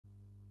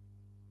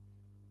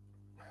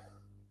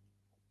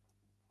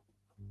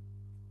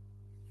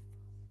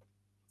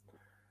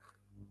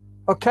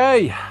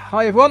Okay,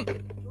 hi everyone.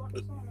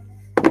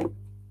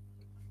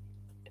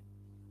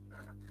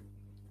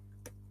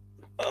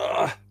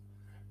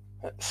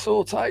 Let's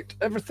sort out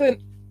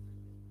everything.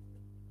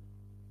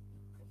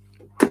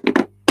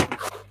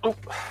 Oh.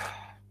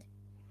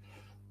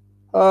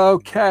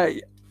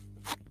 Okay.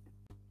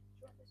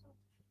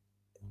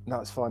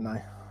 No, it's fine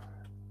now.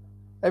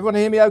 Everyone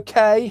hear me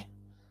okay?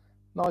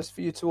 Nice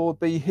for you to all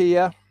be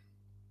here.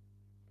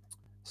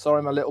 Sorry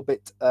I'm a little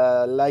bit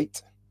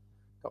late.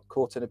 Got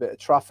caught in a bit of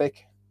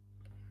traffic.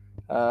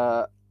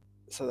 So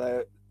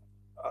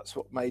that's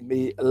what made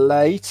me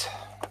late.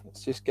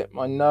 Let's just get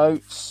my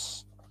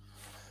notes.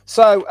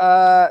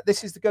 So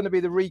this is going to be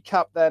the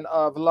recap then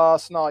of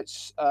last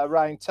night's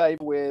round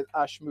table with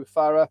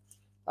MUFAREH.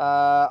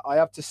 I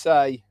have to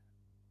say,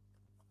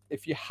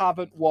 if you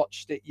haven't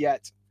watched it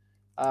yet,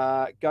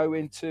 go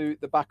into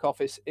the back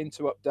office,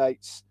 into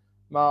updates.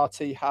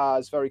 Marty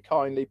has very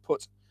kindly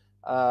put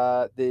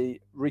the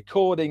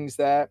recordings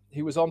there.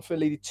 He was on for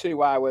nearly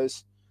 2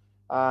 hours,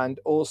 and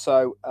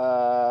also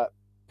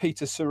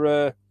Peter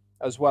Sarer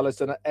as well has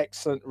done an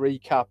excellent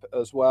recap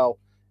as well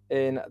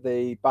in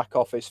the back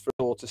office for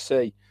all to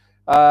see.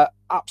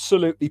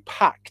 Absolutely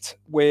packed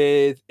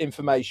with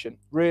information.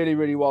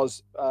 Really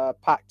was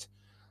packed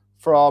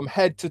from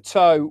head to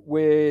toe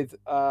with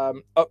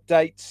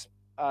updates.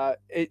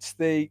 It's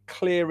the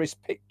clearest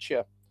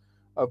picture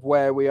of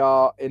where we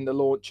are in the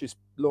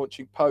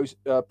launching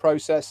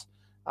process,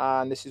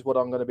 and this is what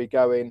I'm going to be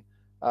going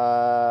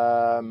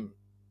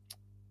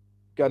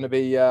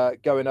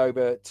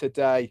over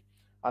today,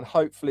 and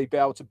hopefully be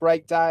able to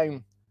break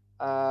down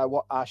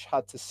what Ash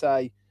had to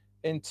say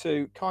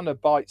into kind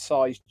of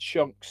bite-sized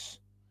chunks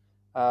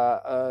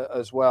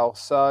as well.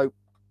 So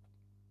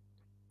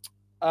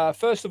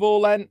first of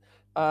all then,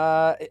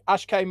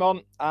 Ash came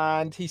on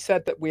and he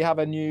said that we have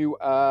a new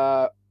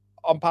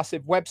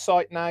Onpassive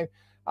website now,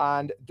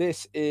 and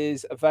this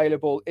is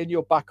available in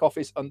your back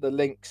office under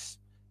links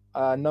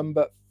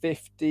number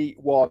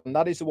 51.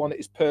 That is the one that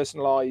is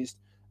personalized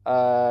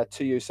to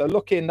you. So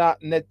look in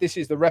that, and this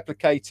is the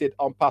replicated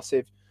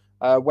Onpassive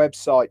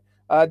website.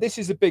 This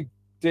is a big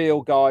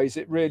deal, guys.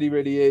 It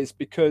really is,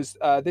 because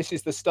this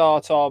is the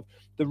start of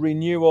the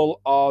renewal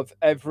of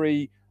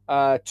every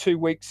 2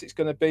 weeks. It's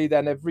going to be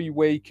then every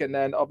week, and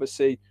then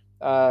obviously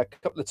a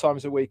couple of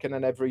times a week, and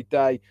then every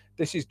day.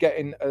 This is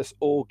getting us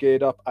all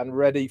geared up and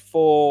ready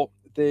for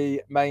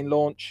the main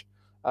launch,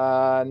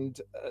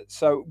 and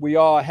so we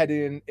are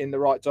heading in the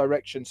right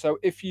direction. So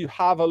if you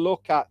have a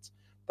look at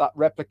that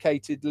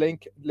replicated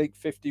link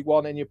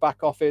 51 in your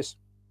back office,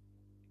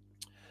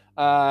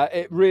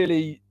 it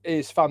really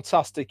is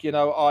fantastic. You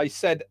know, I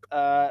said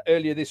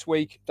earlier this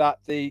week that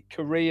the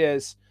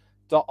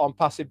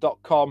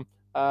careers.onpassive.com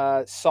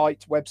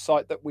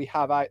website that we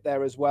have out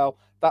there as well,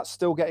 that's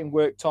still getting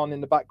worked on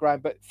in the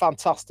background, but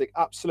fantastic,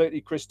 absolutely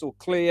crystal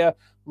clear,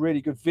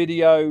 really good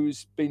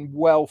videos, been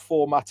well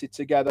formatted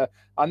together,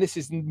 and this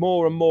is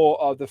more and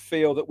more of the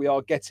feel that we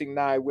are getting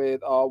now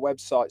with our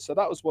website. So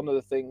that was one of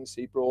the things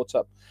he brought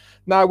up.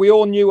 Now, we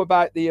all knew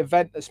about the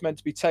event that's meant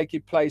to be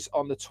taking place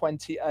on the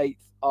 28th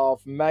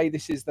of May.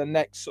 This is the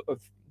next sort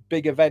of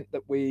big event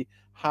that we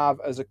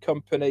have as a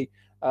company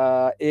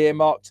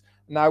earmarked.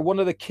 Now, one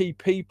of the key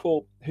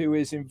people who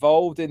is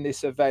involved in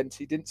this event,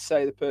 he didn't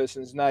say the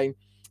person's name,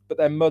 but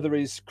their mother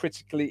is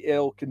critically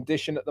ill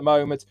condition at the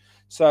moment.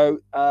 So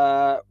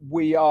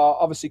we are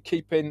obviously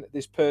keeping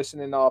this person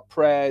in our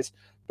prayers,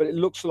 but it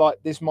looks like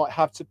this might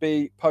have to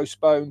be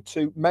postponed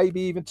to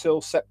maybe even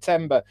till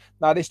September.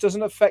 Now, this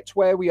doesn't affect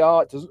where we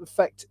are. It doesn't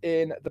affect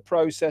in the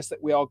process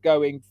that we are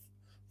going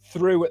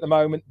through at the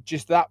moment.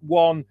 Just that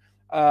one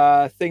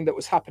thing that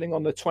was happening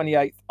on the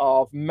 28th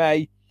of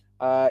May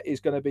is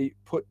going to be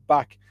put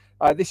back.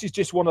 This is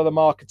just one of the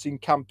marketing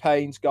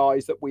campaigns,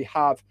 guys, that we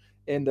have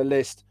in the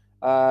list.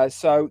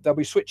 So they'll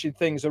be switching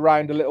things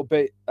around a little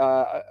bit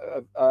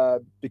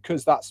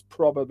because that's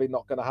probably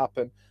not going to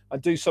happen,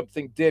 and do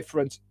something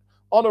different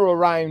on or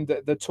around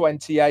the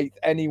 28th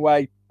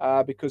anyway,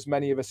 because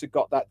many of us have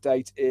got that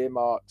date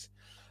earmarked.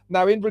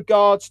 Now, in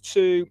regards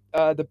to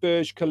the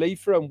Burj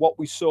Khalifa and what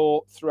we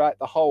saw throughout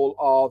the whole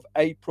of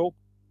April,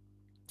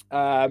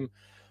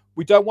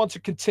 we don't want to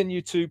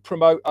continue to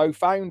promote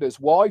founders.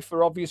 Why?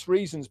 For obvious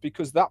reasons,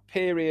 because that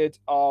period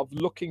of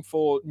looking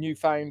for new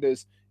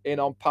founders in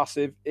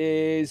Onpassive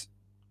is,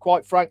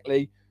 quite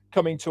frankly,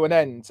 coming to an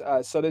end.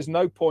 So there's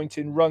no point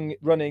in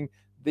running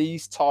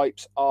these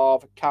types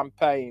of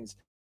campaigns.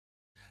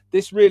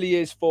 This really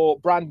is for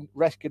brand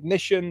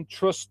recognition,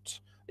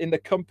 trust in the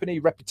company,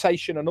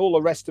 reputation, and all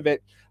the rest of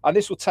it. And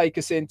this will take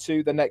us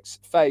into the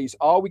next phase.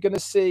 Are we going to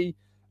see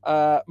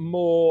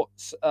more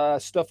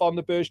stuff on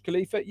the Burj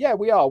Khalifa? Yeah,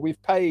 we are.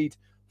 We've paid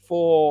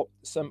for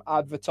some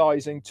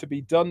advertising to be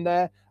done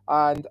there,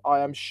 and I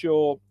am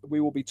sure we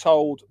will be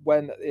told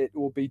when it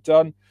will be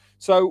done.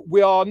 So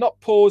we are not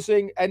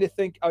pausing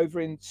anything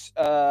over in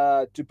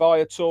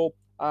Dubai at all,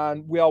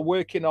 and we are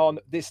working on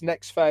this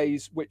next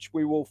phase, which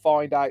we will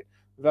find out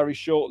very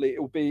shortly.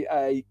 It will be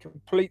a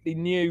completely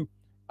new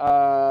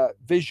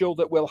visual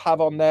that we'll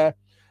have on there.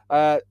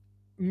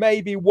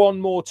 maybe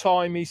one more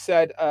time, he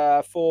said,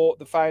 for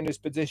the founders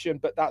position,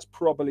 but that's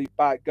probably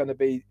about going to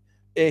be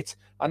it.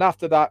 And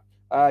after that,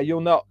 you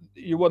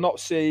will not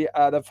see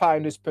the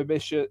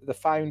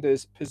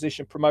founders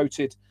position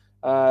promoted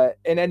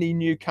in any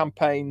new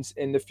campaigns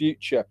in the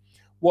future.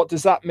 What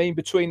does that mean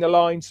between the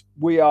lines?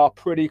 We are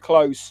pretty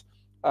close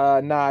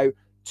now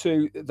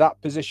to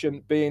that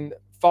position being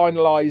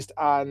finalized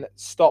and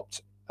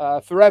stopped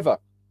forever.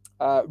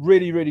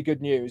 Really, really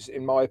good news,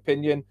 in my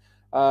opinion.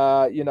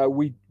 You know,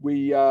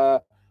 we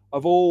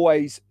have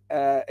always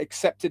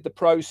accepted the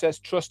process,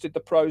 trusted the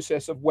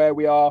process of where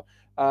we are.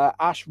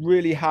 Ash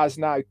really has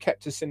now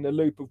kept us in the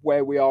loop of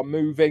where we are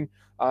moving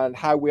and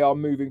how we are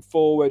moving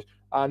forward.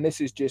 And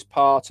this is just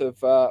part of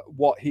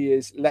what he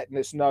is letting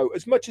us know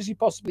as much as he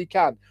possibly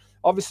can.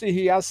 Obviously,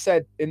 he has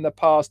said in the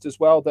past as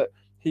well that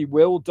he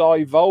will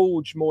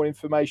divulge more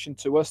information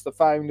to us, the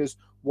founders,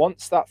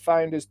 once that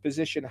founders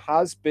position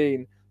has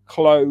been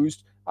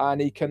closed, and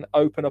he can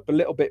open up a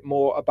little bit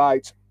more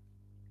about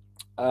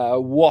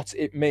what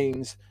it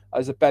means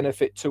as a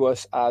benefit to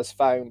us as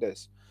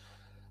founders.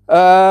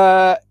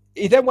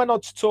 He then went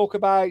on to talk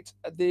about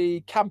the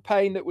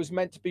campaign that was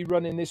meant to be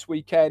running this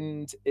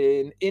weekend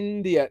in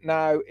India.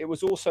 Now, it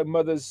was also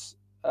Mother's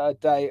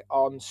Day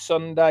on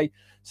Sunday,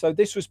 so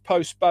this was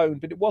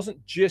postponed, but it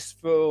wasn't just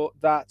for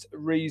that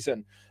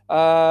reason.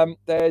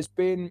 There's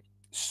been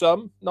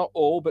some, not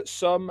all, but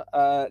some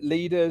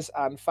leaders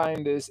and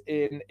founders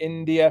in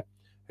India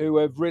who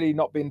have really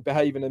not been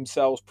behaving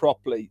themselves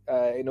properly,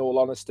 in all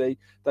honesty.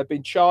 They've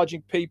been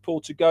charging people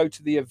to go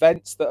to the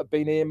events that have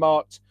been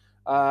earmarked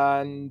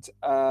and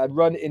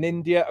run in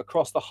India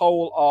across the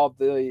whole of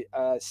the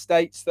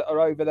states that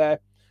are over there.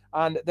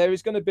 And there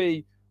is going to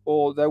be,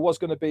 or there was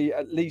going to be,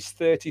 at least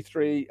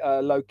 33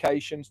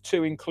 locations,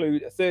 to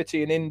include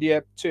 30 in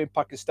India, 2 in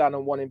Pakistan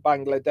and 1 in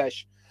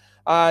Bangladesh.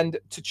 And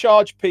to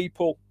charge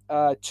people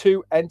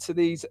to enter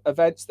these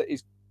events that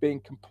is being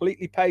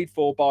completely paid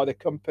for by the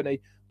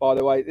company, by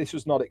the way, this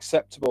was not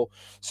acceptable.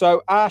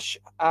 So Ash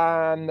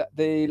and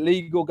the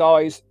legal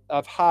guys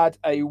have had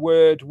a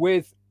word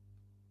with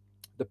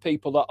the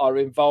people that are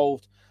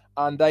involved,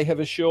 and they have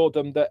assured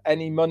them that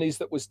any monies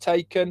that was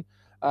taken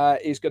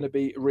is going to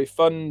be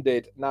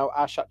refunded. Now,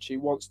 Ash actually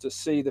wants to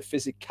see the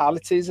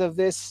physicalities of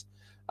this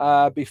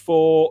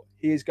before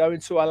he is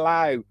going to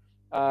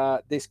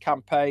allow this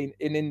campaign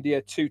in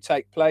India to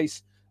take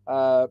place.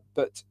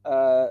 But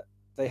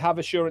they have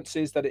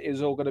assurances that it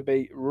is all going to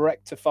be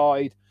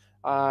rectified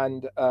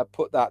and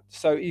put that.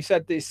 So he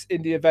said this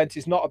India event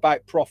is not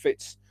about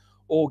profits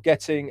or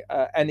getting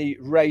any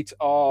rate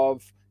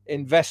of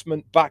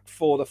investment back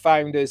for the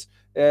founders.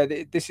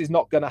 This is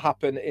not going to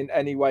happen in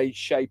any way,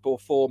 shape or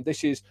form.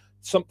 This is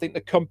something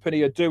the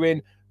company are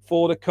doing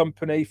for the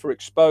company, for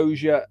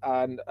exposure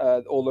and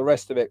all the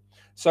rest of it.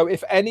 So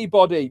if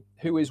anybody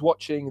who is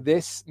watching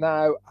this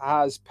now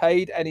has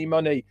paid any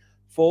money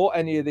for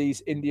any of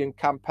these Indian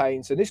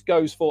campaigns, and this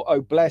goes for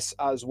Oh Bless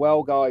as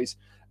well, guys,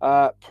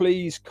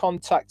 please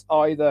contact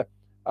either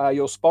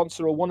your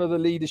sponsor or one of the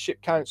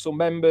leadership council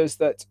members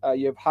that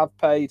you have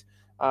paid,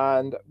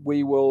 and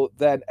we will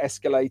then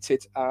escalate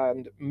it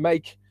and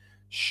make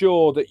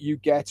sure that you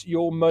get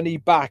your money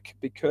back,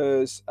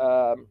 because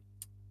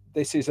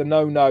this is a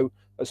no-no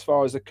as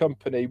far as the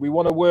company. We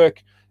want to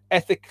work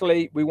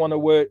ethically. We want to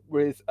work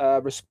with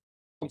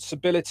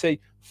responsibility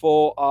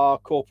for our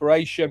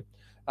corporation.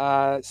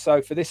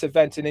 So for this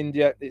event in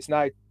India, it's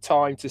now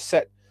time to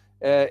set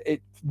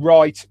it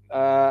right,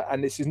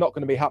 and this is not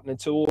going to be happening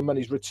until all the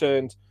money's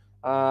returned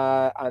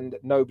and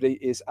nobody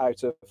is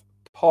out of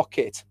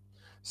pocket.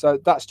 So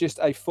that's just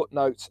a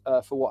footnote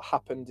for what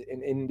happened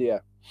in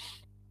India.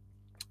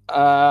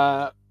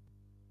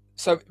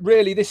 So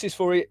really, this is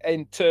for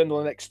internal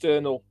and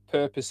external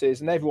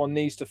purposes, and everyone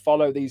needs to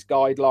follow these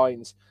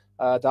guidelines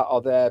that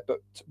are there. But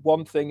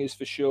one thing is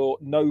for sure,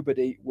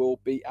 nobody will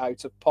be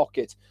out of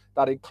pocket.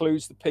 That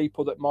includes the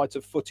people that might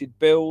have footed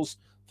bills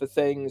for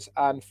things,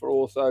 and for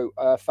also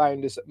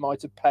founders that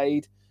might have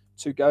paid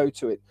to go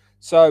to it.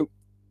 So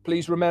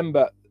please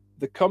remember,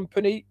 the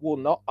company will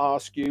not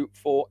ask you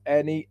for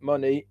any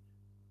money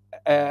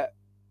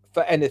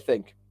for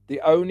anything.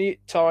 The only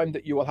time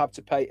that you will have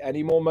to pay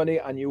any more money,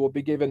 and you will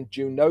be given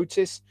due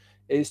notice,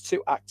 is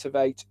to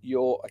activate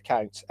your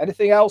account.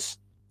 Anything else,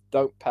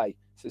 don't pay.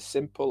 It's as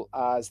simple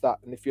as that.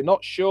 And if you're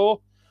not sure,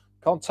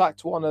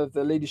 contact one of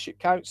the leadership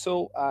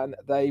council and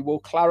they will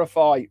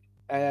clarify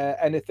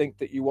anything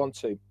that you want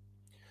to.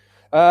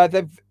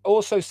 They've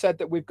also said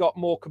that we've got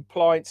more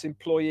compliance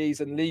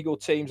employees and legal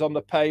teams on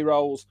the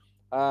payrolls.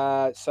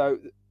 So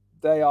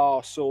they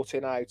are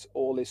sorting out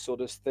all this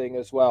sort of thing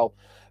as well.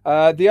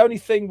 The only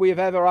thing we have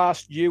ever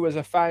asked you as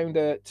a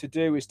founder to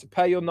do is to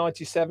pay your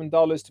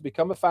 $97 to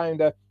become a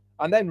founder,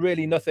 and then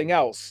really nothing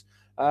else.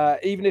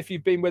 Even if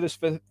you've been with us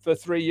for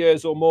 3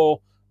 years or more,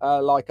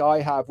 like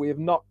I have, we have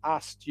not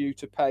asked you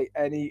to pay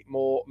any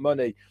more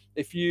money.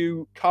 If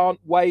you can't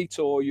wait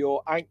or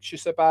you're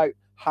anxious about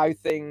how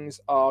things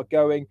are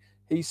going,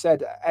 he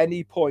said at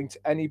any point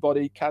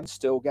anybody can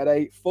still get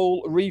a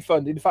full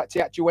refund. In fact,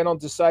 he actually went on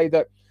to say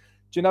that,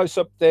 do you know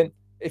something?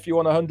 if you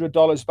want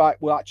 $100 back,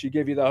 we'll actually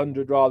give you the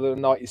 100 rather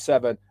than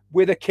 97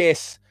 with a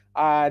kiss,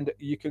 and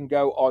you can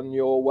go on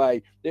your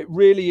way. It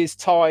really is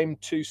time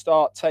to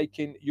start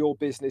taking your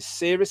business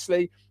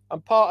seriously.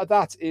 And part of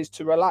that is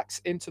to relax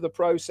into the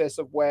process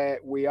of where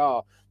we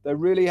are. There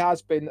really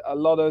has been a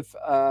lot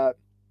of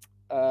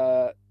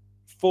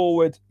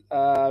forward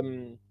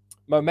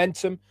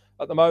momentum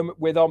at the moment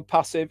with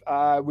Onpassive.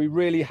 We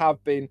really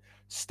have been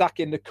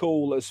stacking the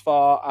cool as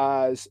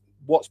far as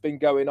what's been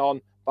going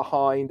on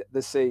behind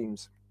the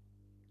scenes.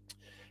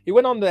 He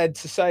went on then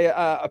to say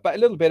about a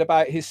little bit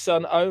about his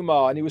son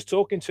Omar, and he was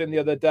talking to him the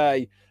other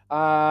day,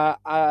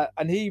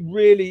 and he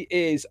really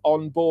is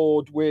on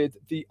board with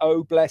the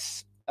Oh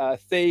Bless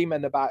theme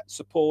and about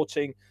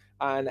supporting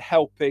and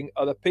helping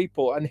other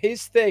people. And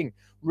his thing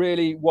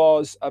really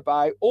was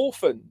about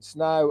orphans.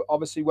 Now,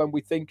 obviously, when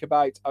we think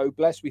about Oh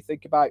Bless, we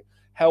think about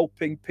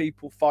helping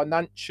people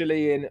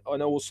financially in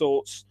all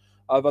sorts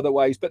of other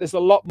ways. But there's a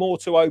lot more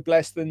to Oh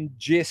Bless than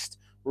just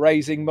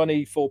raising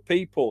money for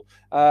people.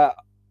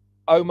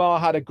 Omar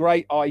had a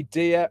great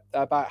idea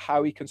about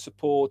how he can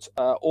support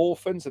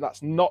orphans, and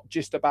that's not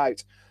just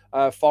about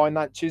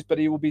finances, but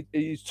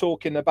he's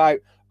talking about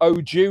Oh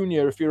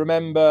Junior. If you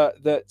remember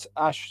that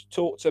Ash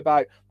talked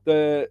about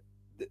the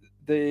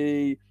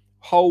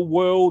whole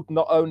world,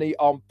 not only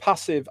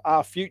Onpassive,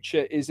 our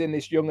future is in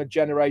this younger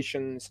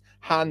generation's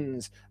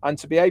hands, and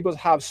to be able to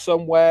have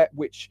somewhere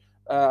which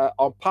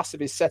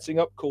Onpassive is setting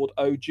up called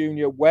Oh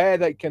Junior, where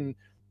they can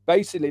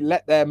basically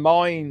let their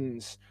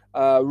minds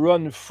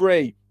run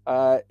free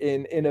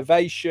in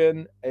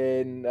innovation,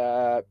 in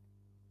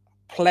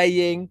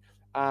playing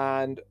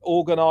and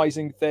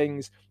organizing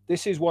things.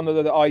 This is one of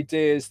the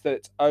ideas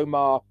that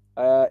Omar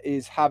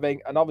is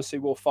having, and obviously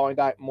we'll find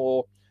out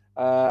more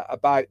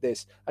about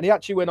this. And he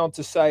actually went on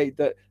to say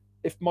that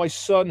if my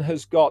son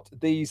has got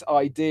these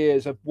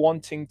ideas of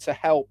wanting to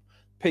help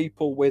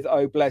people with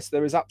Oh Bless,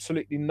 there is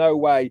absolutely no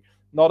way,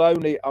 not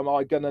only am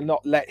I going to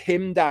not let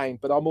him down,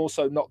 but I'm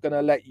also not going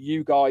to let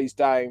you guys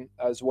down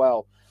as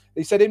well.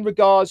 He said in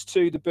regards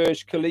to the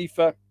Burj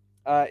Khalifa,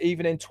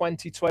 even in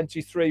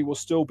 2023, we'll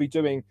still be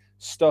doing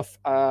stuff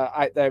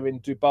out there in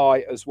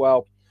Dubai as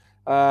well.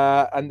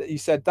 And he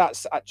said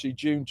that's actually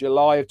June,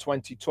 July of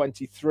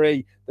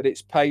 2023 that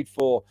it's paid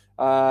for.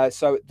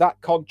 So that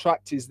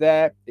contract is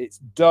there, it's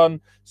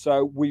done.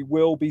 So we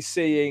will be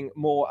seeing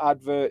more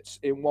adverts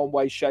in one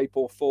way, shape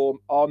or form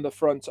on the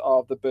front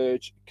of the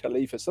Burj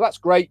Khalifa. So that's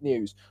great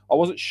news. I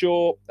wasn't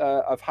sure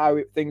of how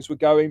things were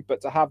going,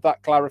 but to have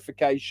that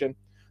clarification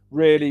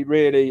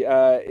really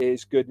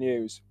is good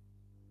news.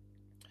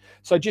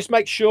 So just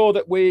make sure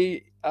that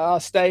we are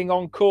staying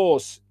on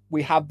course.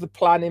 We have the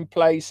plan in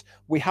place.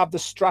 We have the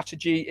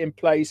strategy in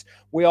place.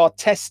 We are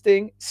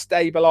testing,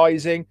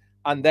 stabilizing,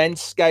 and then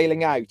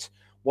scaling out.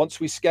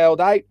 Once we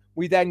scaled out,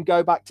 we then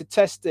go back to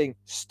testing,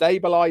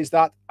 stabilize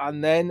that,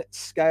 and then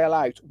scale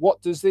out.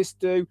 What does this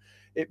do?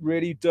 It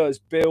really does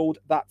build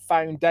that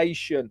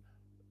foundation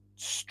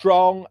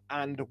strong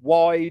and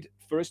wide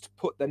for us to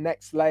put the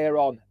next layer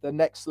on, the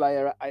next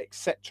layer,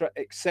 etc.,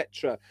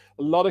 etc.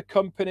 A lot of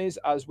companies,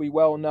 as we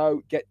well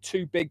know, get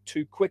too big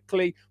too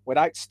quickly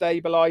without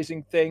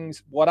stabilizing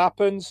things. What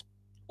happens?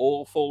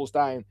 All falls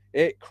down.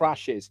 It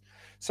crashes.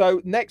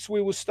 So next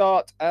we will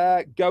start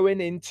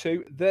going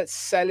into the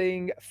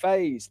selling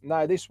phase.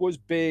 Now, this was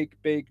big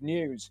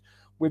news.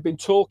 We've been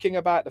talking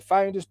about the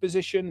founder's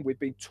position. We've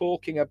been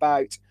talking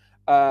about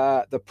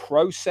the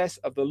process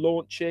of the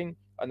launching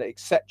and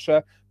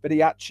etc. But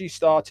he actually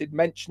started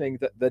mentioning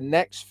that the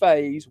next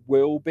phase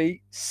will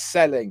be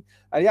selling.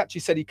 And he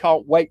actually said he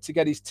can't wait to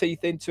get his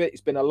teeth into it.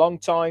 It's been a long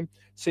time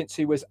since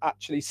he was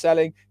actually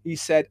selling. He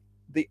said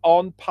the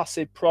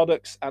Onpassive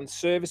products and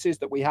services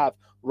that we have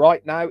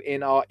right now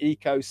in our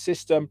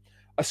ecosystem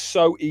are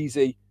so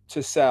easy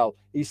to sell.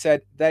 He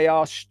said they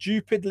are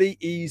stupidly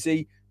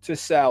easy to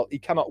sell. He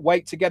cannot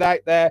wait to get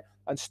out there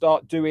and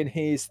start doing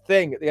his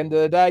thing. At the end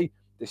of the day,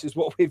 this is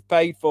what we've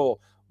paid for.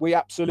 We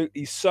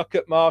absolutely suck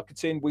at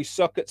marketing. We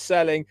suck at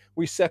selling.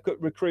 We suck at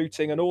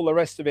recruiting and all the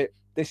rest of it.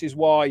 This is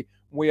why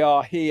we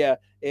are here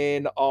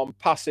in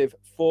Onpassive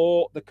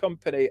for the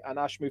company and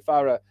Ash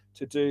MUFAREH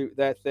to do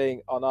their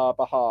thing on our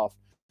behalf.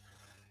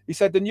 He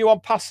said the new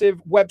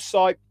Onpassive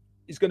website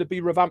is going to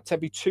be revamped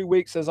every 2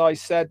 weeks, as I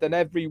said, then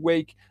every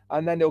week,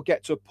 and then it'll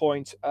get to a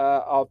point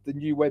of the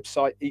new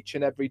website each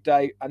and every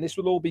day, and this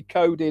will all be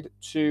coded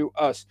to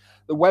us.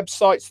 The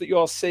websites that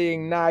you're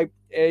seeing now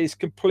is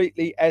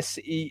completely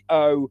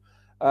SEO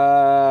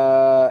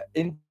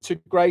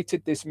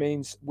integrated. This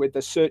means with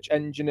the search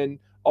engine and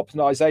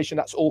optimization,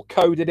 that's all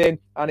coded in,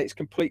 and it's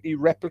completely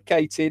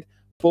replicated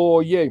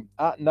for you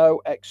at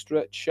no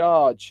extra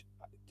charge.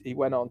 He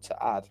went on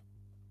to add,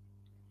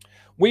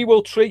 we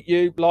will treat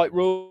you like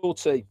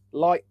royalty,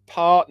 like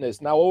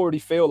partners. Now, I already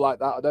feel like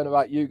that. I don't know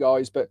about you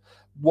guys, but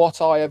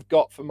what I have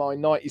got for my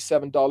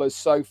 $97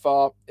 so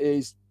far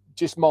is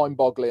just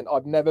mind-boggling.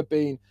 I've never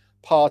been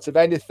part of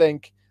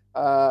anything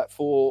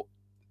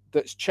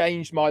that's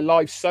changed my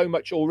life so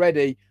much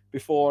already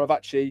before I've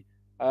actually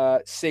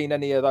seen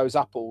any of those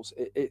apples.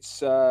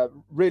 It's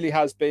really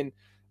has been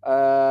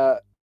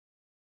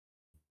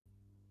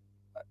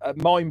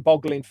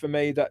mind-boggling for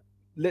me that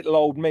little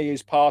old me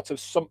is part of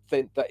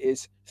something that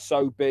is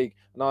so big,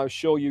 and I'm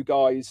sure you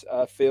guys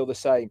feel the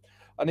same.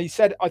 And he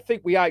said, I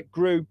think we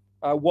outgrew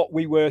what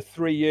we were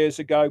 3 years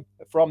ago,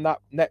 from that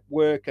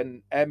network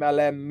and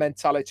MLM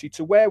mentality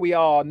to where we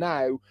are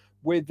now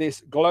with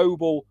this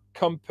global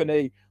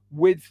company,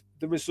 with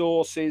the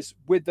resources,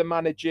 with the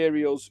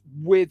managerials,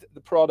 with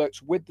the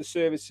products, with the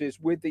services,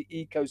 with the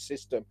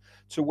ecosystem,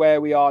 to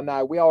where we are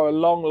now. We are a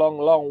long, long,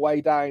 long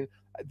way down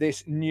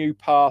this new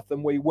path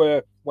than we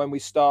were when we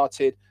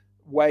started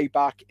way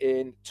back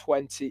in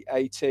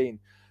 2018.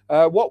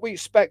 What we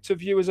expect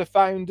of you as a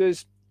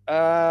founders,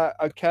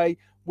 okay,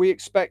 we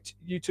expect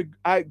you to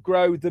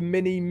outgrow the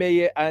mini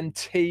me and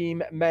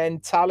team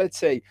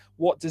mentality.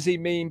 What does he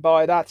mean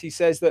by that? He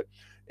says that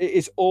it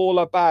is all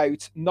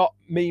about not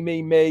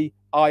me,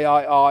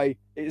 I.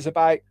 It is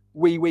about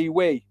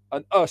we,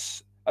 and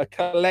us, a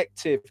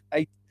collective,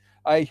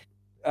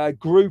 a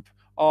group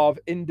of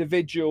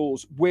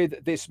individuals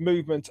with this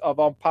movement of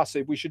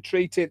Onpassive. We should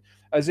treat it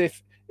as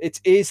if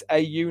it is a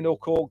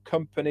unicorn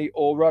company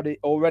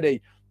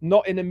already.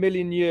 Not in a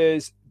million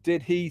years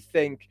did he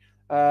think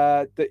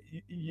that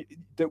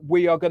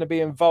we are going to be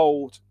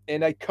involved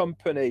in a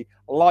company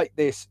like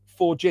this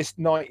for just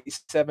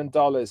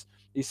 $97.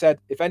 He said,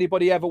 if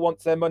anybody ever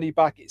wants their money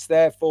back, it's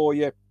there for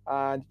you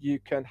and you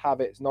can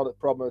have it. It's not a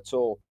problem at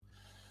all.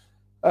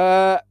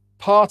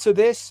 Part of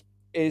this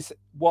is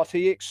what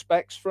he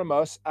expects from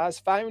us as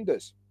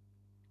founders.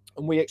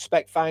 And we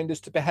expect founders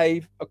to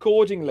behave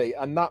accordingly.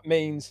 And that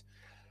means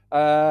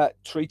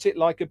treat it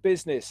like a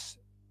business,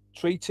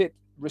 treat it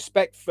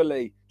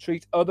respectfully,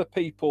 treat other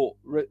people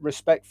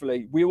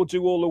respectfully. We will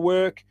do all the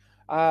work.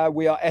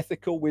 We are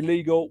ethical, we're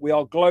legal, we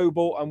are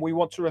global, and we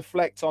want to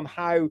reflect on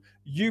how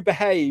you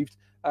behaved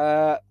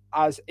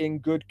as in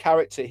good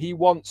character. He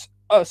wants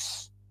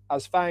us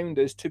as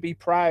founders to be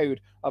proud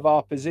of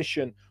our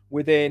position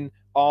within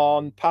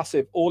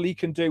Onpassive. All he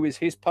can do is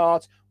his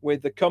part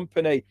with the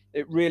company.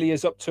 It really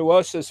is up to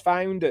us as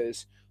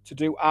founders to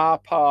do our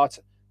part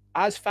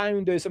as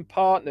founders and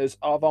partners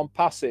of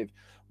Onpassive.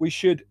 We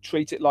should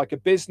treat it like a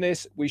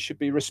business. We should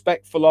be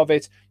respectful of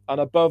it. And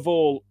above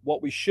all,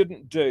 what we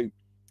shouldn't do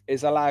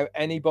is allow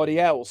anybody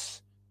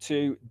else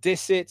to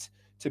diss it,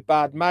 to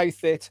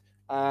badmouth it,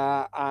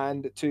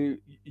 and to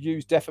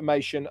use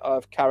defamation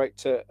of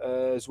character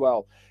as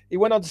well. He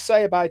went on to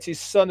say about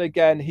his son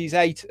again, he's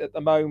 8 at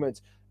the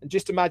moment. And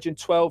just imagine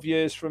 12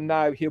 years from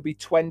now, he'll be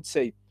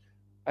 20.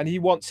 And he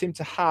wants him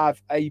to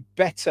have a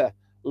better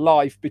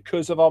life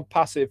because of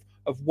Onpassive,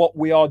 of what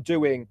we are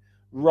doing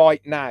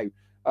right now.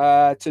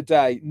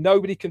 Today,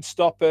 nobody can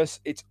stop us.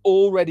 It's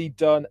already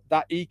done.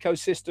 That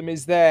ecosystem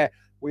is there.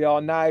 We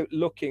are now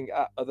looking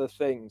at other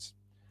things.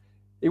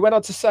 He went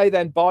on to say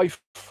then, by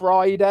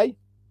Friday,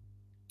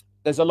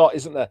 there's a lot,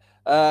 isn't there?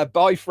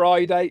 By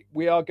Friday,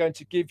 we are going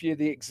to give you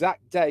the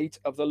exact date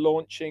of the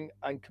launching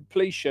and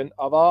completion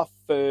of our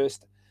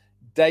first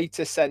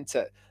data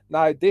center.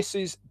 Now, this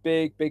is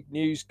big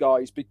news,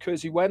 guys,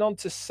 because he went on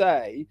to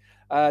say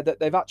that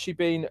they've actually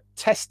been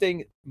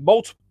testing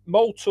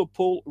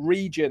multiple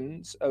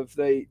regions of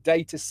the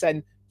data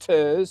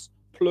centers,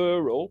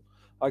 plural,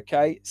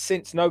 okay,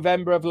 since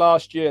November of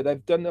last year.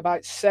 They've done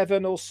about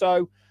 7 or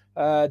so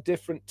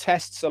different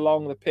tests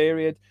along the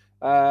period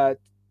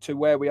to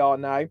where we are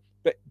now.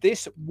 But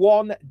this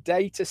one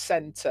data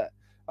center,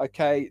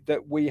 okay,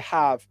 that we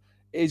have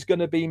is going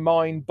to be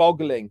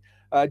mind-boggling.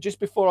 Just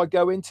before I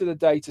go into the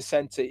data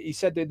center, he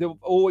said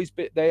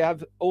that they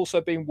have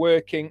also been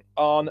working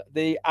on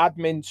the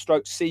admin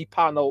stroke C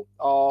panel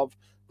of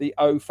the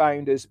O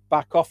Founders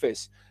back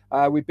office.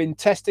 We've been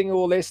testing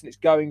all this and it's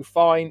going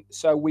fine.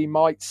 So we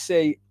might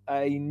see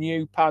a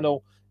new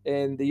panel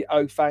in the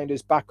O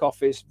Founders back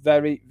office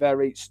very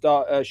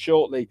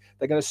shortly.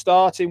 They're going to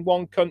start in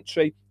one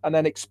country and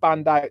then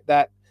expand out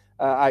that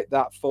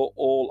for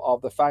all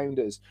of the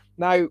founders.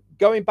 Now,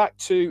 going back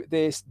to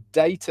this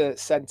data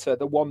center,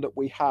 the one that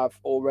we have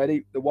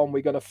already, the one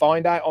we're going to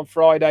find out on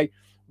Friday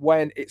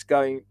when it's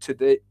going to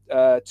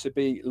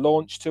be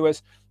launched to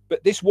us.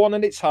 But this one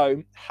on its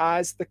home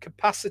has the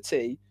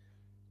capacity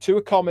to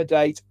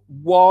accommodate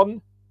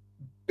 1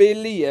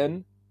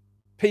 billion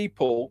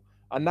people,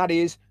 and that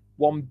is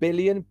 1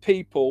 billion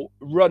people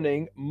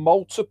running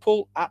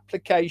multiple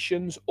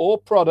applications or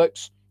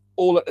products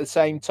all at the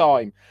same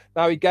time.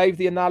 Now, he gave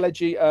the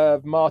analogy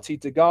of Marty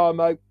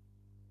DeGarmo,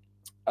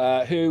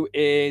 who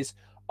is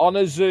on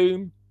a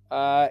Zoom.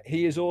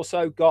 He has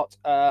also got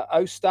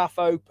OStaff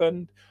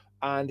opened,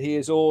 and he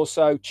is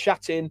also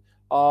chatting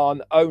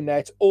on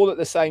ONet all at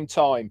the same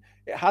time.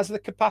 It has the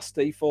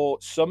capacity for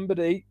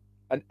somebody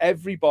and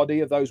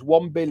everybody of those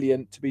 1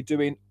 billion to be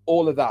doing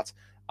all of that.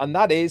 And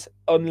that is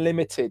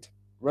unlimited.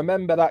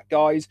 Remember that,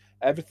 guys.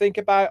 Everything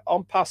about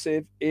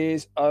Onpassive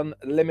is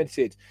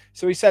unlimited.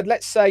 So he said,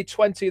 let's say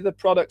 20 of the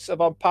products of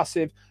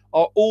Onpassive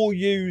are all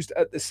used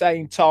at the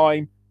same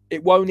time.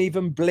 It won't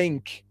even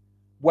blink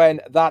when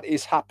that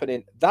is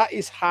happening. That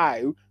is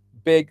how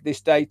big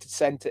this data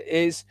center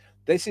is.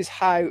 This is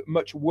how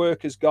much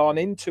work has gone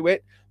into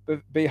it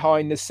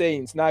behind the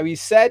scenes. Now, he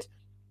said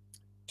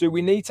Do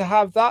we need to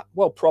have that?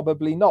 Well,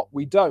 probably not.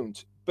 We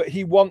don't. But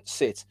he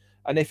wants it.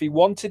 And if he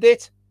wanted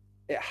it,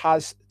 it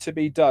has to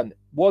be done.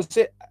 Was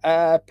it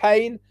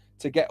pain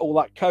to get all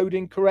that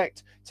coding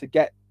correct, to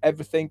get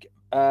everything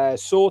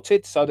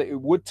sorted so that it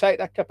would take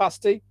that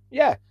capacity?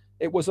 Yeah,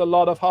 it was a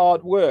lot of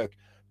hard work.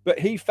 But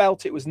he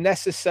felt it was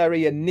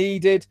necessary and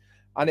needed,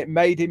 and it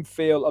made him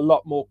feel a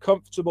lot more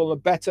comfortable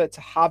and better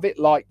to have it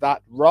like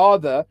that,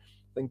 rather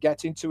than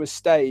getting to a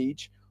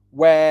stage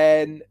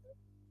when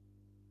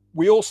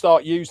we all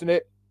start using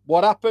it.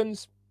 What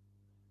happens?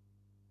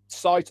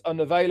 Site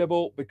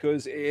unavailable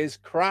because it is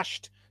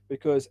crashed,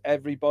 because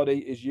everybody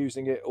is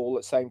using it all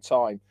at the same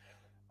time.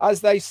 As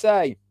they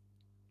say,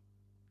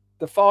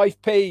 the 5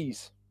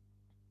 P's.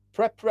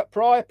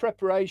 Prior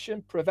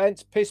preparation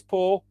prevents piss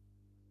poor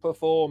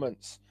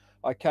performance.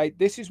 Okay,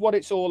 this is what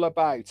it's all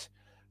about.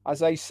 As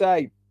they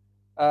say,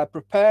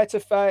 prepare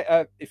to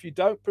fail. If you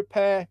don't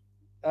prepare,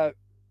 fail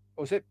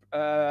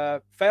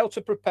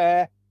to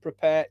prepare,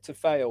 prepare to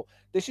fail.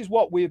 This is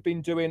what we've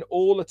been doing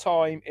all the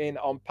time in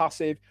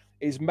Onpassive,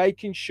 is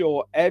making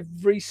sure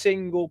every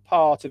single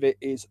part of it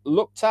is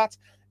looked at,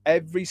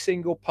 every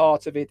single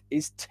part of it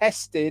is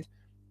tested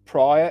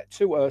prior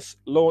to us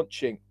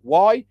launching.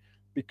 Why?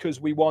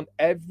 Because we want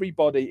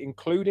everybody,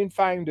 including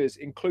founders,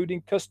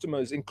 including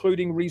customers,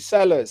 including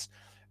resellers,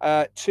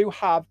 to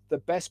have the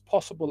best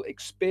possible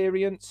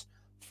experience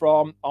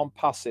from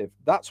Onpassive.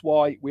 That's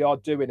why we are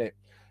doing it.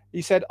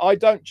 He said, I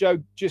don't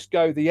just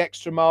go the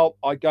extra mile,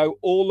 I go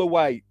all the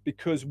way,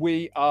 because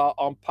we are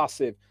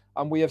Onpassive.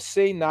 And we have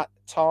seen that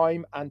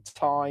time and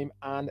time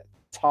and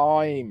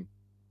time.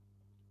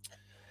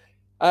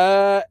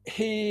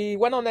 He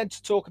went on then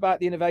to talk about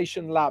the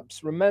innovation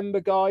labs. Remember,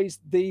 guys,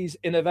 these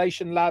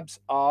innovation labs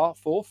are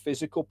for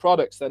physical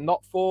products. They're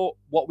not for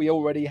what we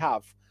already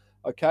have.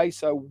 Okay,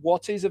 so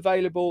what is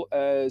available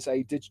as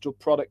a digital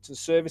product and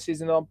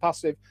services in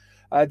Onpassive,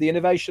 the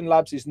innovation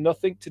labs is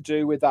nothing to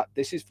do with that.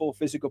 This is for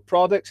physical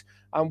products,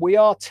 and we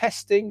are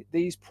testing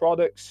these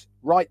products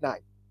right now.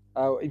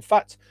 In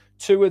fact,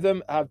 2 of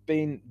them have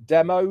been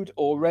demoed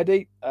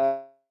already,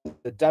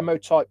 the demo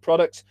type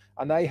products,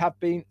 and they have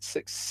been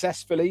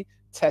successfully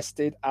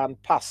tested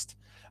and passed.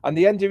 And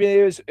the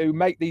engineers who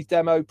make these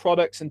demo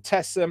products and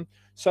test them,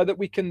 so that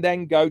we can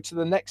then go to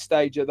the next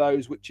stage of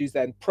those, which is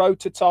then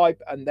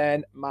prototype and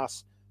then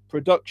mass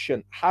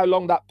production. How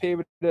long that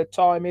period of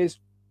time is,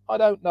 I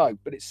don't know,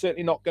 but it's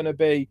certainly not going to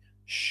be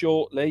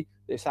shortly.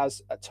 This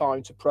has a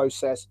time to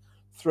process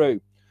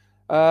through.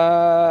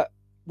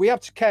 We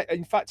have to,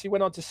 in fact, he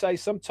went on to say,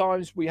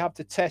 sometimes we have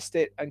to test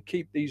it and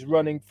keep these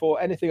running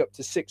for anything up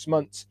to 6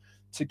 months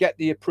to get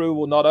the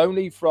approval, not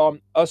only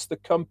from us, the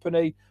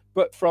company,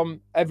 but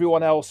from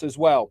everyone else as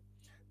well.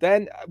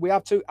 Then we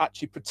have to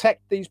actually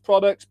protect these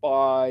products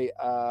by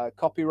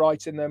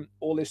copywriting them,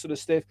 all this sort of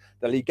stuff.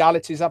 The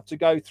legalities have to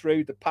go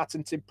through, the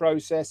patenting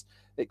process,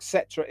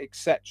 etc.,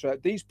 etc.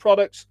 These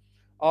products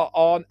are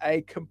on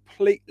a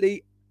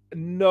completely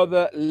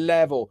another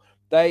level.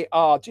 They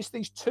are just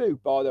these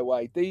 2, by the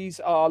way. These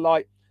are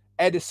like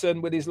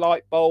Edison with his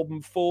light bulb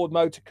and Ford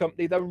Motor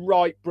Company, the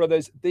Wright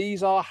brothers.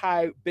 These are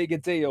how big a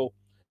deal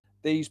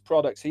these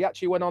products. He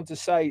actually went on to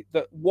say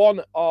that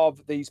one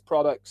of these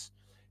products,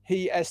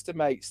 he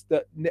estimates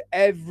that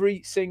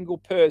every single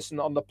person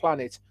on the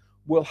planet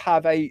will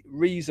have a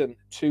reason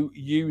to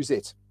use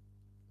it.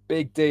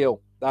 Big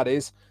deal, that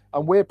is.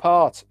 And we're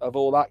part of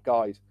all that,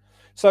 guys.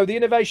 So the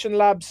innovation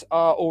labs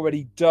are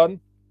already done.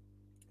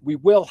 We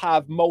will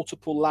have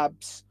multiple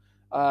labs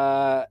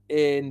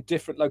in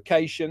different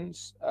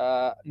locations.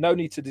 No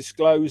need to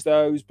disclose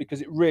those,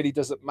 because it really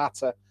doesn't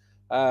matter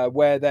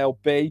where they'll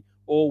be.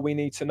 All we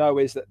need to know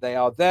is that they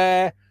are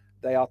there,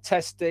 they are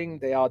testing,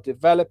 they are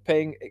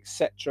developing,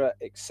 etc.,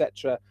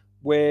 etc.,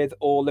 with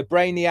all the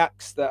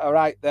brainiacs that are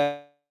out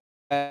there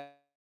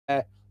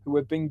who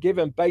have been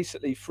given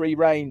basically free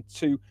rein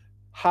to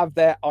have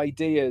their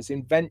ideas,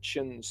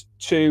 inventions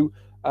to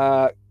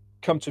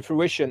come to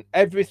fruition.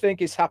 Everything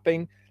is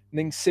happening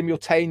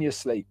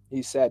simultaneously,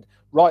 he said.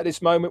 Right at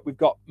this moment, we've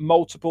got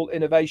multiple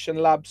innovation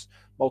labs,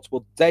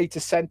 multiple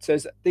data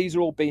centers. These are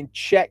all being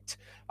checked,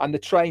 and the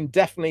train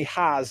definitely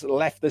has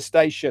left the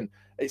station.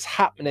 It's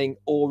happening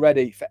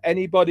already. For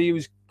anybody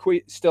who's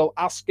still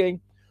asking,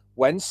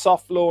 when's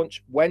soft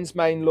launch, when's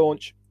main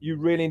launch, you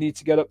really need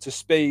to get up to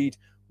speed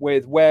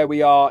with where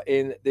we are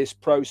in this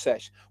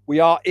process. We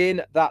are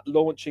in that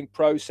launching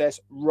process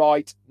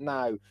right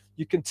now.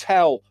 You can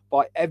tell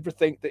by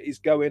everything that is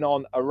going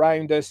on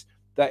around us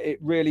that it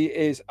really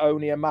is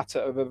only a matter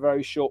of a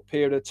very short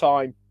period of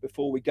time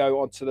before we go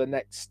on to the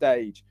next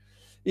stage.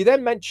 He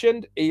then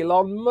mentioned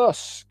Elon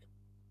Musk.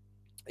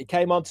 He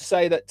came on to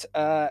say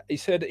that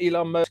he's heard that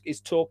Elon Musk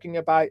is talking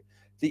about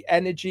the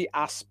energy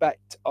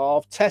aspect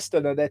of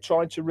Tesla, and they're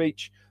trying to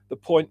reach the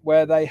point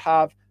where they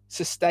have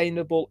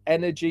sustainable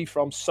energy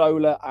from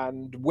solar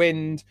and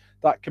wind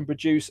that can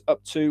produce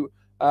up to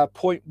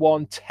 0.1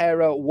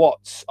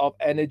 terawatts of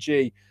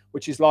energy,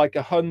 which is like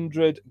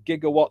 100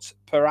 gigawatts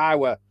per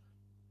hour.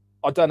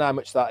 I don't know how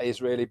much that is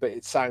really, but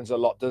it sounds a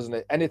lot, doesn't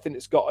it? Anything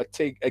that's got a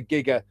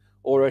giga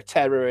or a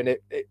tera in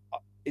it,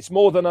 It's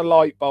more than a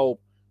light bulb,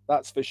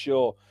 that's for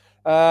sure.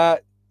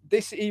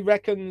 This, he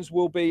reckons,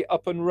 will be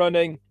up and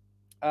running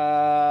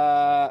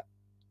around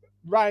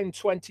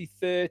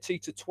 2030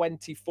 to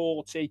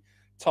 2040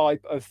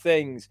 type of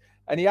things.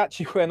 And he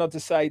actually went on to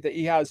say that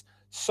he has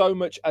so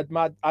much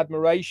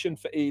admiration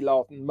for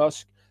Elon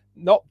Musk,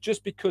 not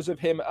just because of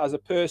him as a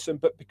person,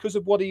 but because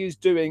of what he is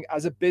doing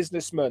as a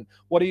businessman,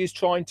 what he is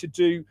trying to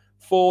do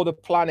for the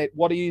planet,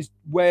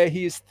 where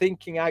he is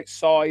thinking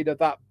outside of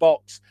that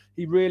box.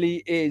 He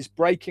really is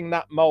breaking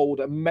that mold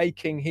and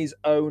making his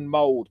own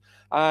mold.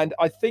 And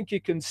I think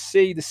you can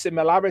see the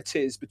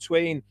similarities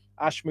between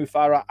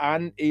MUFAREH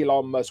and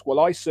Elon Musk. Well,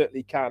 I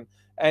certainly can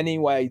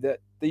anyway, that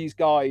these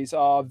guys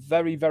are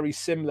very, very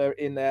similar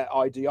in their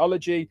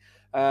ideology.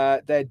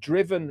 They're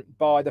driven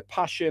by the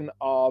passion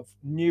of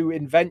new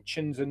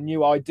inventions and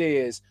new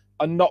ideas,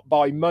 and not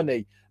by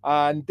money.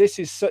 And this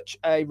is such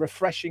a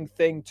refreshing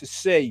thing to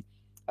see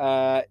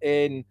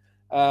in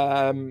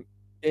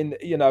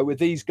with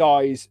these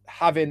guys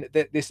having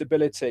this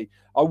ability.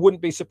 I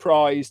wouldn't be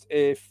surprised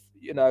if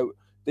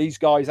these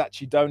guys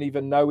actually don't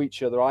even know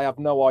each other. I have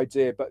no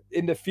idea, but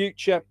in the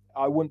future,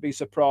 I wouldn't be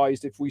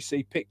surprised if we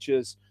see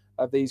pictures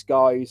of these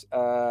guys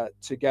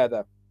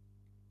together.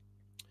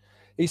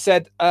 He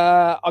said,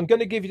 I'm going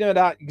to give you an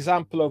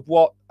example of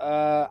what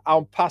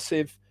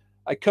Onpassive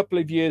a couple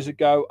of years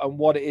ago and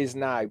what it is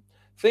now.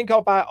 Think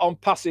about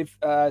Onpassive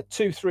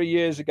 2-3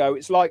 years ago.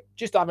 It's like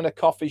just having a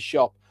coffee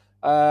shop.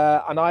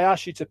 And I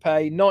asked you to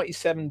pay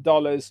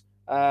 $97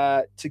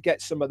 to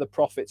get some of the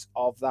profits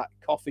of that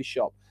coffee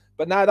shop.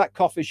 But now that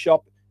coffee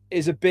shop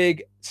is a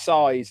big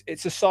size.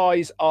 It's a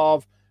size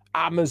of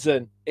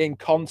Amazon in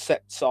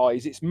concept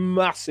size. It's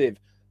massive,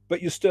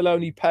 but you're still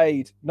only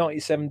paid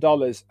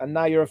 $97. And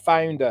now you're a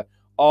founder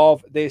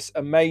of this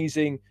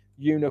amazing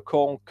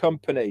unicorn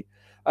company.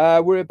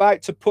 We're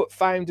about to put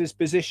founders'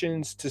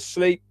 positions to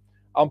sleep.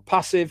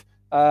 Onpassive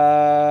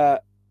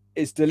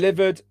is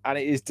delivered, and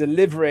it is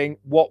delivering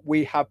what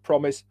we have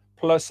promised,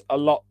 plus a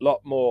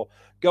lot more.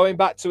 Going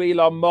back to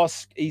Elon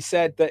Musk, he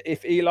said that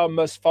if Elon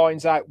Musk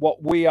finds out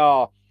what we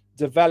are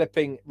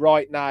developing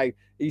right now,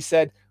 he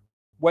said,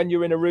 when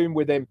you're in a room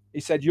with him, he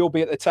said, you'll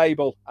be at the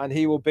table and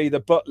he will be the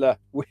butler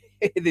with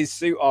his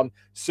suit on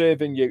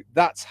serving you.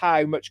 That's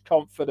how much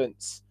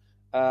confidence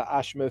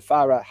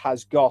MUFAREH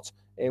has got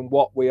in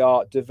what we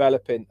are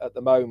developing at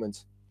the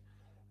moment.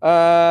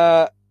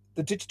 The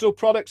digital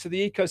products of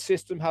the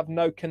ecosystem have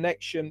no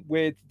connection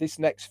with this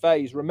next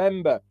phase.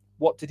 Remember,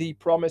 what did he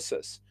promise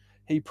us?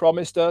 He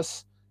promised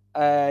us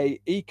an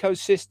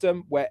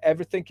ecosystem where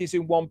everything is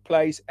in one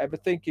place,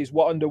 everything is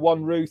under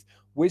one roof,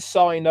 with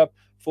sign up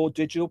for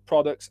digital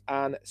products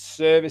and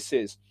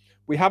services.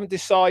 We haven't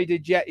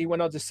decided yet, he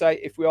went on to say,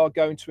 if we are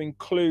going to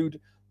include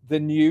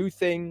the new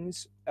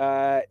things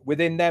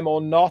within them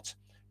or not.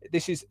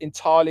 This is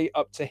entirely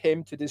up to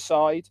him to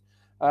decide.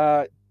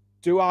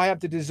 Do I have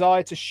the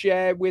desire to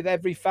share with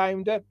every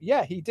founder?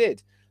 Yeah, he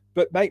did.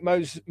 But make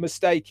no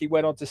mistake, he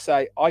went on to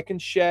say, I can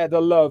share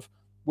the love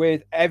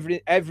with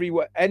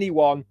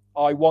anyone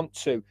I want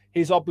to.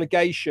 His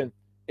obligation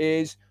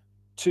is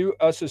to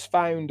us as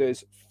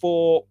founders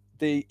for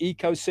the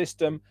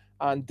ecosystem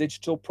and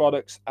digital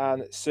products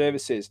and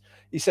services.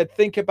 He said,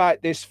 think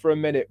about this for a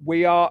minute.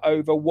 We are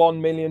over 1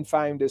 million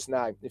founders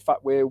now. In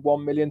fact, we're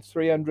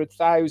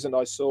 1,300,000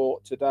 I saw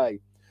today.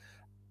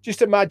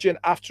 Just imagine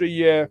after a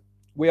year,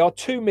 we are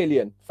 2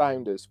 million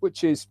founders,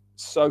 which is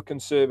so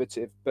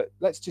conservative. But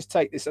let's just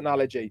take this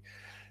analogy.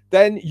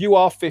 Then you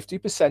are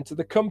 50% of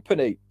the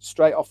company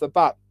straight off the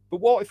bat.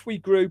 But what if we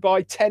grew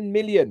by 10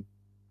 million?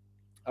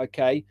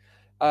 Okay,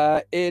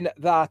 in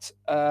that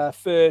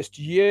first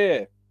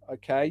year.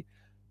 Okay,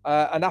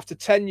 and after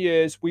 10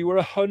 years, we were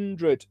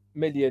 100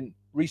 million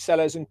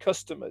resellers and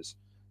customers.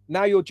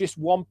 Now you're just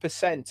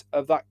 1%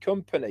 of that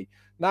company.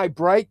 Now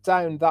break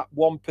down that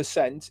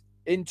 1%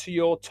 into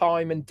your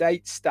time and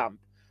date stamp.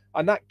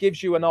 And that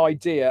gives you an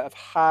idea of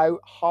how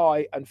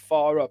high and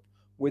far up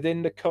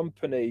within the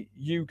company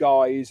you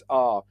guys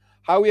are.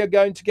 How we are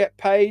going to get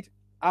paid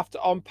after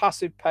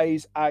Onpassive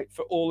pays out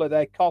for all of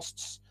their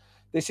costs.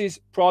 This is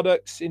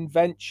products,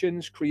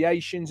 inventions,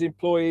 creations,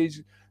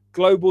 employees,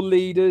 global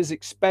leaders,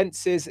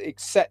 expenses,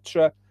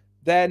 etc.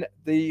 Then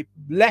the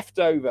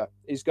leftover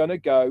is going to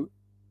go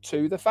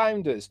to the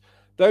founders.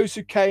 Those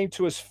who came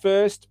to us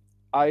first,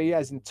 i.e.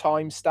 as in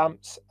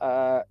timestamps,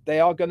 they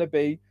are going to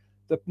be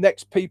the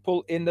next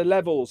people in the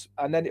levels,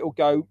 and then it will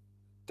go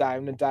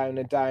down and down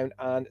and down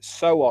and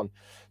so on.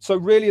 So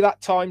really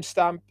that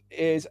timestamp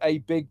is a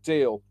big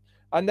deal.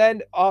 And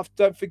then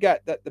don't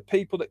forget that the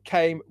people that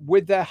came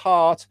with their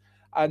heart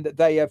and that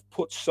they have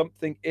put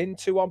something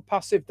into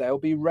Onpassive, they'll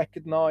be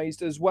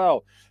recognized as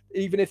well.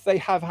 Even if they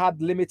have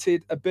had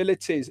limited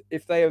abilities,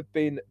 if they have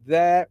been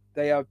there,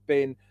 they have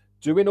been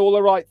doing all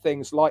the right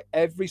things, like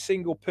every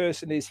single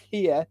person is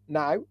here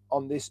now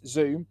on this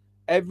Zoom.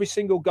 Every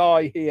single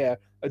guy here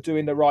are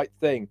doing the right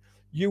thing.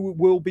 You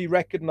will be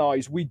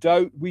recognized. We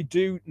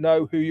do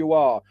know who you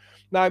are.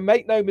 Now,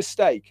 make no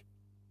mistake,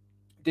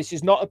 this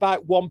is not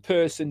about one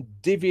person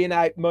divvying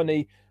out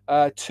money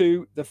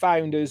to the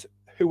founders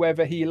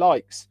whoever he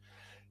likes.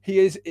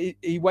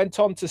 He went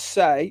on to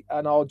say,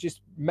 and I'll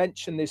just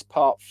mention this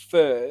part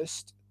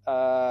first.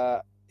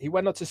 He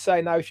went on to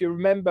say, now, if you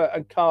remember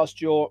and cast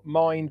your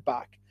mind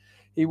back,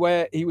 he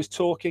was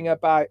talking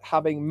about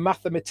having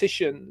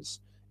mathematicians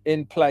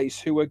in place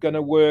who were going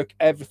to work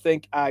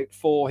everything out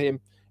for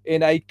him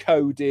in a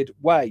coded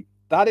way.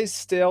 That is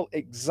still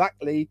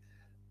exactly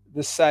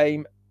the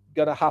same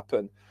going to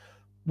happen.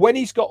 When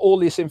he's got all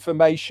this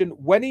information,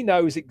 when he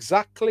knows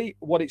exactly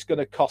what it's going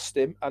to cost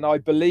him, and I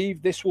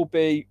believe this will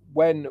be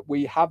when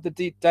we have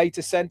the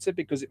data center,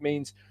 because it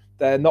means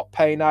they're not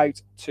paying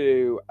out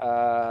to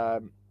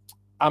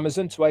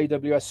Amazon, to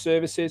AWS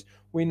services.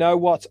 We know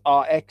what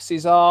our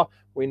X's are.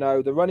 We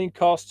know the running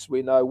costs.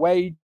 We know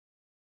wages,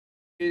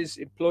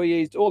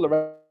 employees, all the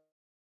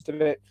rest of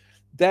it.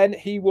 Then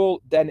he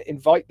will then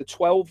invite the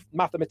 12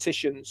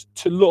 mathematicians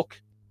to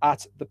look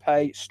at the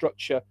pay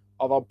structure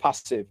of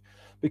Onpassive,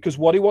 because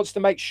what he wants to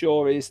make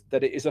sure is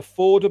that it is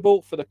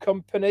affordable for the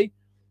company,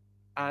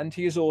 and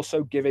he is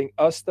also giving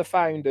us, the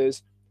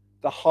founders,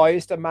 the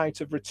highest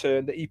amount of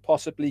return that he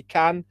possibly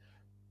can,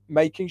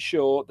 making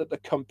sure that the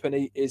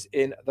company is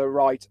in the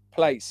right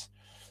place.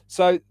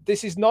 So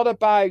this is not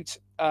about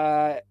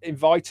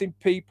inviting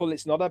people.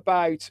 It's not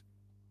about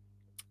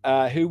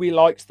who he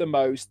likes the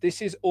most.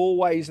 This is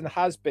always and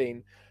has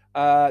been,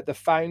 the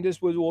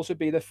founders will also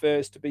be the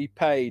first to be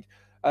paid.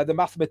 The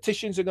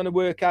mathematicians are going to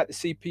work out, the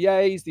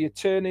CPAs, the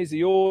attorneys,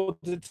 the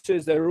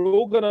auditors, they're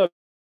all going to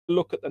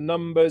look at the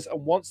numbers.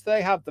 And once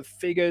they have the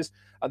figures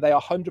and they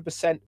are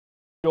 100%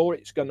 sure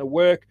it's going to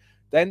work,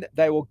 then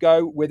they will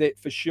go with it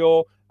for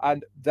sure.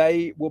 And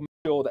they will make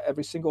sure that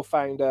every single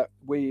founder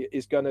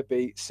is going to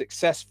be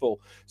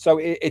successful. So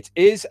it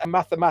is a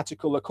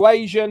mathematical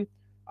equation.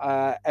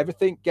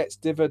 Everything gets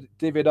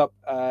divvied up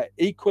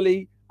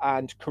equally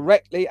and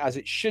correctly, as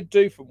it should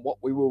do, from what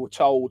we were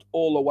told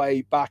all the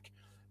way back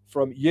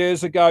from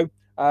years ago.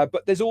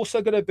 But there's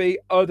also going to be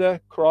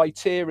other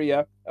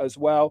criteria as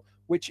well,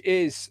 which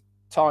is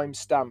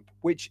timestamp,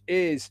 which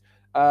is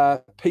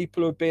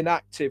people who have been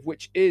active,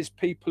 which is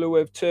people who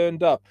have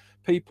turned up,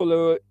 people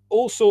who are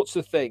all sorts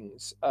of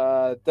things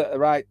that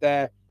are out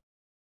there.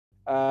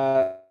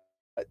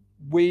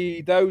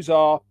 Those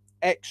are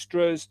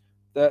extras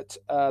that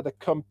the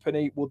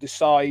company will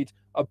decide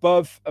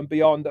above and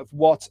beyond of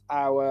what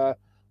our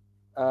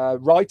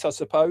right, I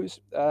suppose,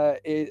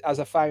 as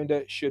a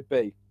founder should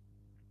be.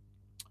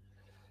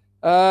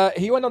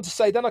 He went on to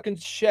say, then I can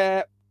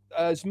share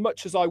as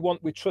much as I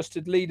want with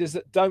trusted leaders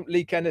that don't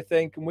leak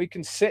anything, and we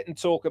can sit and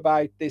talk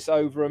about this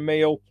over a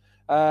meal.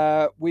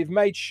 We've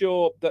made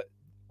sure that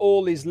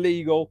all is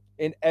legal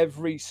in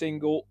every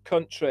single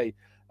country.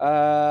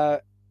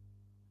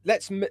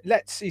 Let's,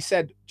 he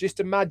said,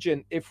 just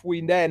imagine if we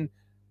then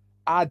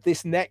add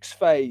this next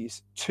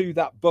phase to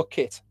that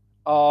bucket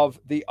of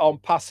the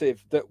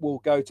Onpassive that will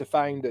go to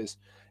founders.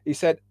 He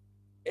said,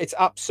 it's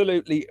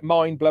absolutely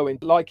mind-blowing.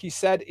 Like he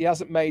said, he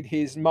hasn't made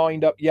his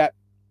mind up yet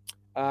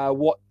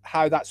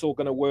how that's all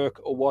going to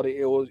work, or what it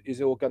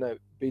is all going to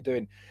be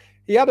doing.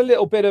 He had a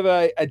little bit of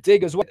a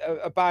dig as well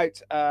about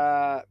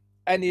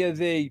any of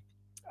the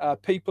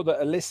people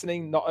that are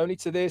listening, not only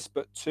to this,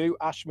 but to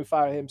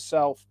MUFAREH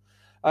himself.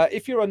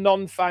 If you're a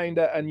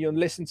non-founder and you're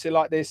listening to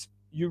like this,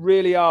 you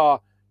really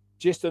are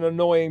just an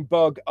annoying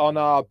bug on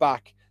our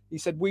back. He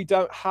said, we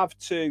don't have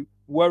to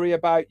worry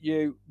about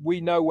you.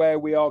 We know where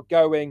we are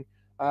going.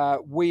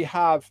 We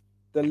have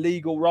the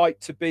legal right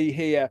to be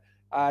here,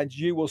 and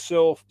you will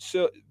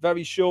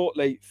very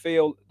shortly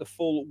feel the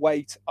full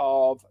weight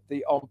of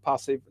the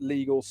Onpassive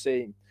legal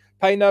scene.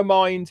 Pay no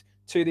mind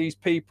to these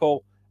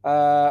people,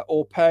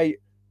 or pay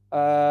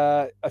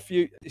a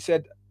few. He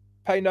said,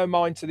 pay no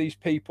mind to these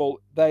people.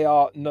 They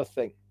are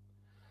nothing.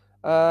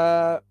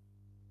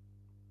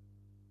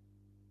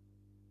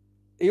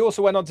 He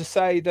also went on to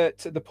say that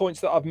the points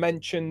that I've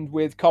mentioned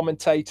with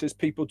commentators,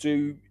 people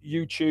do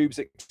YouTubes,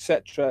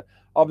 etc.,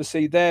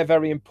 obviously they're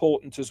very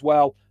important as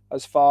well,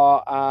 as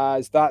far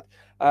as that.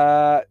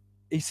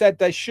 He said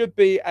there should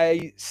be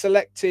a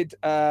selected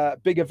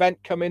big event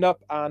coming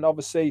up, and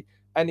obviously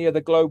any of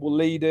the global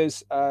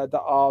leaders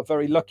that are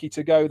very lucky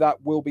to go, that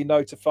will be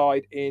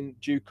notified in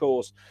due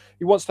course.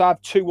 He wants to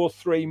have 2 or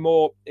 3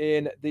 more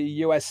in the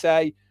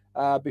USA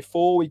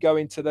before we go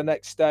into the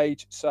next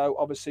stage. So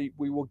obviously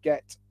we will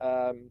get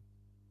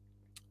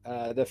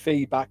the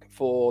feedback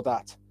for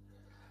that.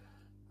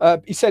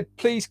 He said,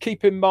 please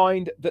keep in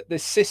mind that the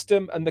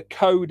system and the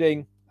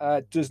coding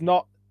does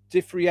not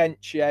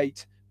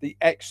differentiate the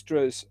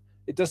extras.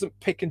 It doesn't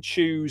pick and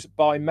choose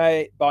by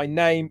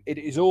name. It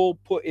is all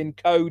put in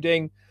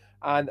coding,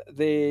 and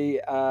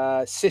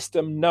the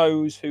system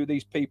knows who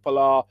these people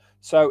are.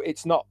 So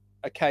it's not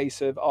a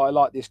case of, oh, I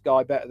like this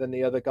guy better than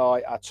the other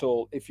guy at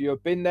all. If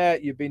you've been there,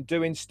 you've been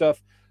doing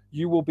stuff,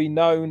 you will be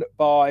known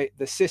by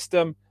the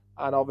system,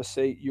 and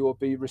obviously you will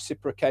be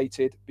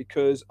reciprocated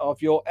because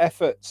of your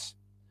efforts.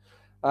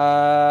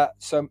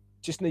 So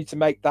just need to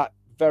make that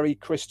very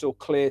crystal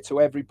clear to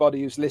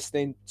everybody who's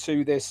listening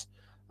to this.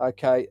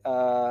 Okay,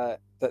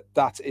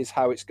 that is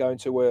how it's going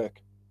to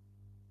work.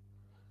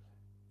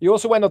 He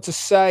also went on to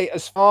say,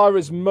 as far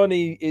as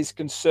money is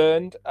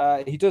concerned,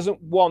 he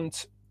doesn't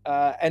want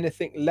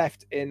anything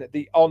left in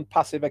the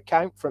Onpassive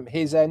account from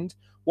his end.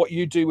 What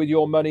you do with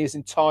your money is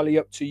entirely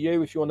up to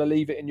you. If you want to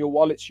leave it in your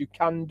wallets, you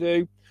can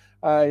do.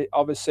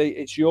 Obviously,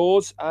 it's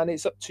yours, and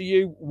it's up to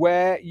you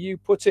where you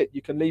put it.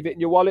 You can leave it in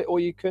your wallet,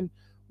 or you can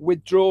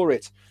withdraw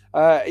it.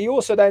 He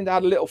also then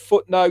had a little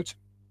footnote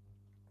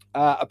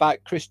about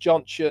Chris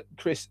Johnson.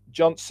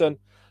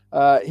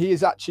 He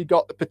has actually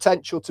got the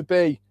potential to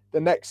be the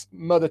next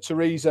Mother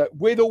Teresa,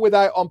 with or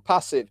without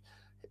Onpassive.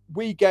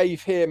 We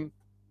gave him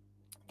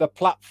the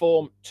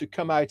platform to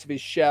come out of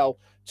his shell,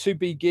 to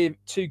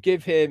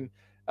give him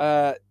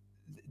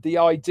the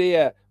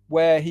idea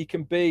where he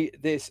can be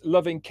this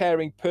loving,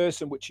 caring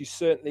person, which he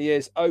certainly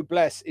is. Oh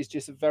Bless is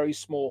just a very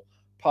small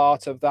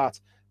part of that.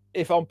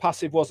 If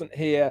Onpassive wasn't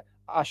here,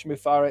 Ash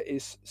MUFAREH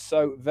is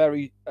so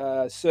very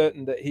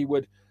certain that he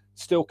would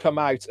still come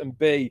out and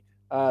be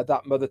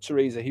that Mother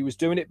Teresa. He was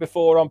doing it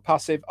before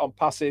Onpassive.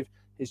 Onpassive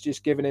is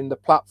just giving him the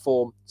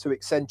platform to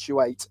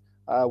accentuate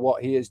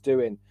what he is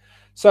doing.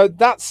 So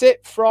that's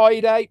it.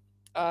 Friday,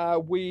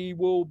 we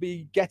will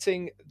be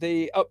getting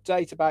the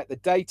update about the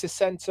data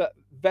center.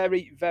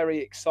 Very, very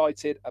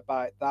excited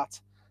about that.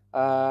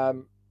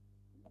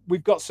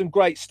 We've got some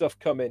great stuff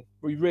coming.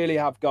 We really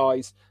have,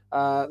 guys.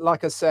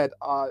 Like I said,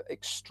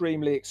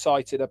 extremely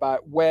excited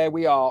about where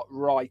we are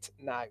right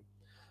now.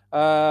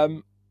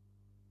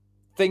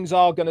 Things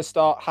are going to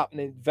start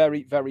happening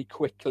very, very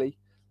quickly.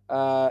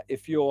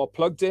 If you're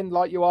plugged in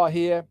like you are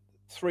here,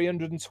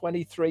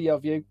 323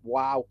 of you.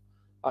 Wow.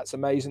 That's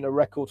amazing. A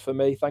record for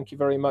me. Thank you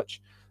very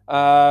much.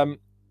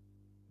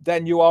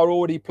 Then you are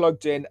already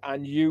plugged in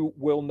and you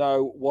will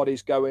know what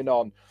is going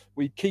on.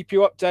 We keep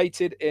you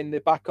updated in the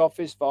back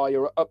office via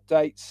your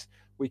updates.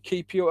 We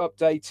keep you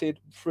updated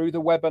through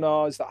the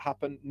webinars that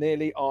happen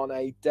nearly on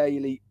a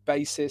daily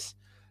basis.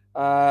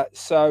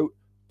 So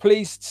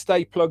please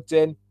stay plugged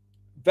in.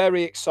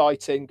 Very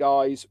exciting,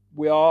 guys.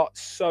 We are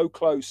so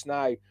close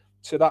now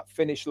to that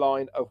finish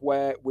line of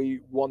where we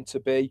want to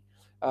be.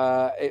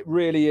 It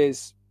really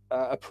is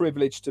a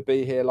privilege to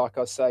be here, like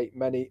I say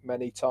many,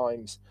 many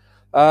times.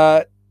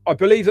 I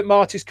believe that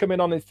Marty's coming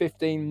on in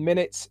 15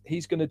 minutes.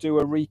 He's going to do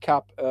a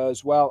recap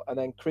as well. And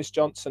then Chris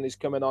Johnson is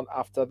coming on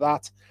after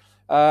that.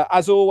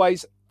 As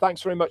always,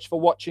 thanks very much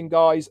for watching,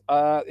 guys.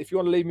 If you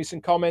want to leave me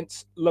some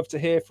comments, love to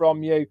hear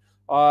from you.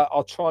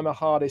 I'll try my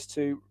hardest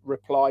to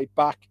reply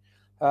back.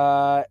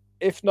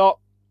 If not,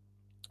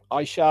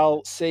 I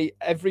shall see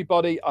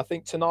everybody, I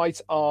think,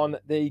 tonight on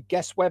the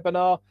guest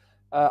webinar.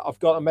 I've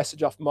got a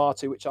message off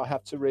Marty, which I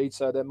have to read,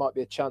 so there might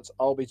be a chance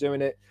I'll be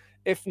doing it.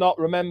 If not,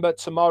 remember,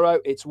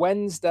 tomorrow, it's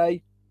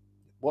Wednesday.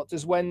 What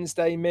does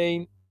Wednesday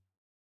mean?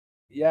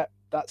 Yeah,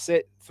 that's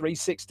it.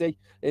 360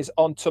 is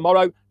on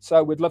tomorrow.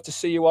 So we'd love to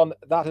see you on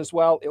that as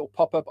well. It'll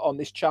pop up on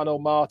this channel,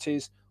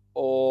 Marty's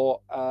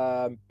or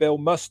Bill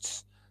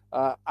Must's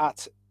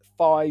at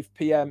 5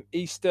 p.m.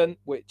 Eastern,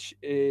 which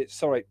is,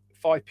 sorry,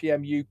 5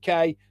 p.m.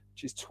 UK,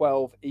 which is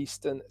 12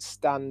 Eastern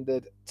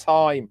Standard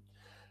Time.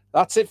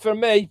 That's it for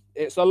me.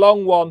 It's a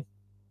long one,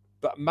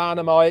 but man,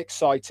 am I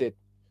excited.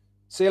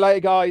 See you later,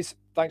 guys.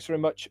 Thanks very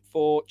much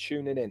for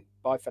tuning in.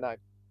 Bye for now.